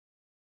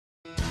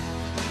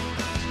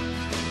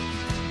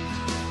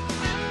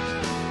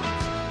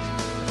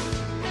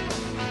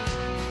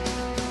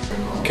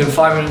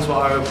Confinement is what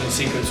our opening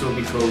sequence will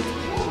be called.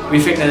 We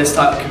think that this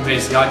title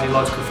conveys the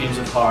ideological themes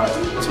of horror,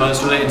 as well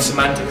as relating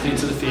semantically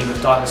to the theme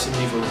of darkness and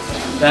evil.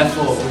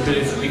 Therefore, we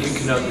believe that we can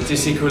connote the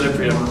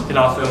disequilibrium in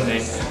our film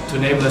name to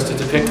enable us to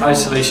depict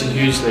isolation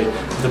hugely,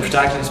 with the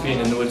protagonist being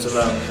in the woods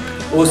alone.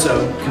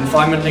 Also,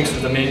 confinement links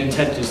with the main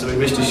intentions that we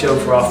wish to show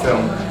for our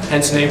film,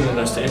 hence enabling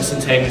us to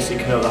instantaneously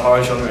connote the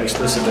horror genre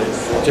explicitly,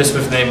 just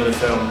with the name of the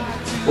film.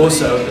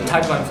 Also, the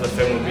tagline for the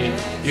film will be,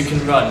 "You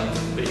can run,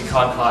 but you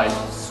can't hide,"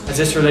 as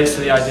this relates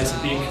to the ideas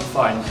of being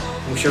confined,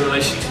 and will show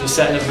relation to the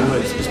setting of the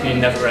woods as being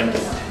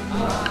never-ending.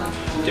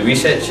 The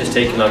research has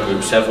taken our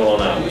group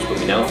several hours, but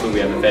we now feel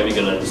we have a very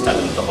good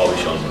understanding of the horror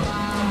genre.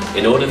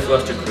 In order for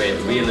us to create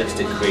a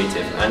realistic,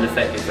 creative and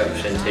effective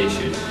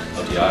representation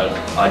of the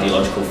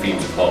ideological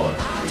themes of horror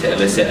to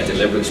elicit a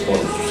deliberate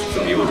response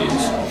from the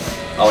audience,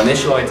 our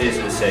initial ideas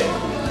are the same,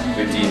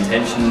 with the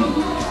intention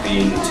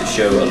being to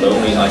show a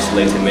lonely,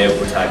 isolated male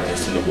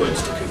protagonist in the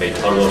woods to convey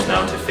Toller's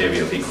narrative theory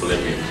of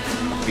equilibrium,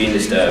 being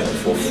disturbed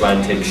before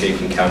frantic,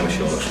 shaking camera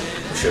shots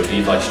will show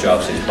Levi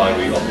Strauss's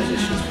binary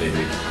opposition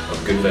theory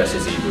of good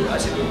versus evil,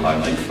 as it will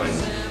highlight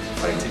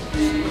fighting.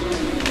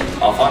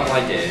 Our final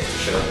idea is to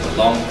show the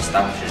long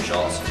establishing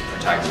shots of the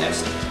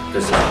protagonist,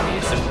 because this will be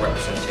a simple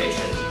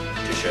representation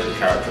to show the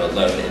character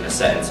alone in a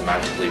setting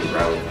semantically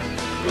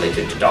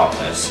related to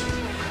darkness.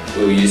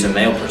 We will use a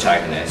male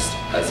protagonist,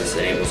 as this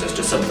enables us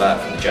to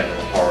subvert from the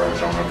general horror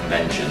genre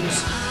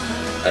conventions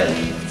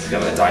and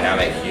become a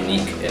dynamic,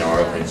 unique in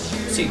our opening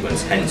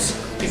sequence, hence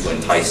people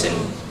enticing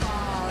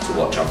to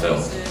watch our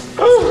film.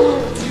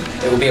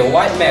 It will be a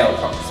white male,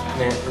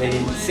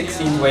 approximately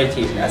 16 to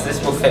 18, as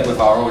this will fit with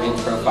our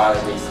audience profile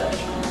and research,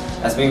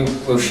 as we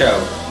will show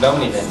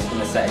loneliness in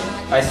the setting,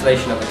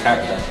 isolation of the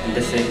character, and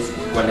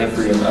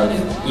disequilibrium of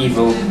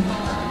evil,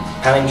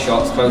 panning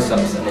shots,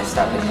 close-ups, and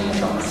establishing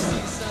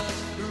shots.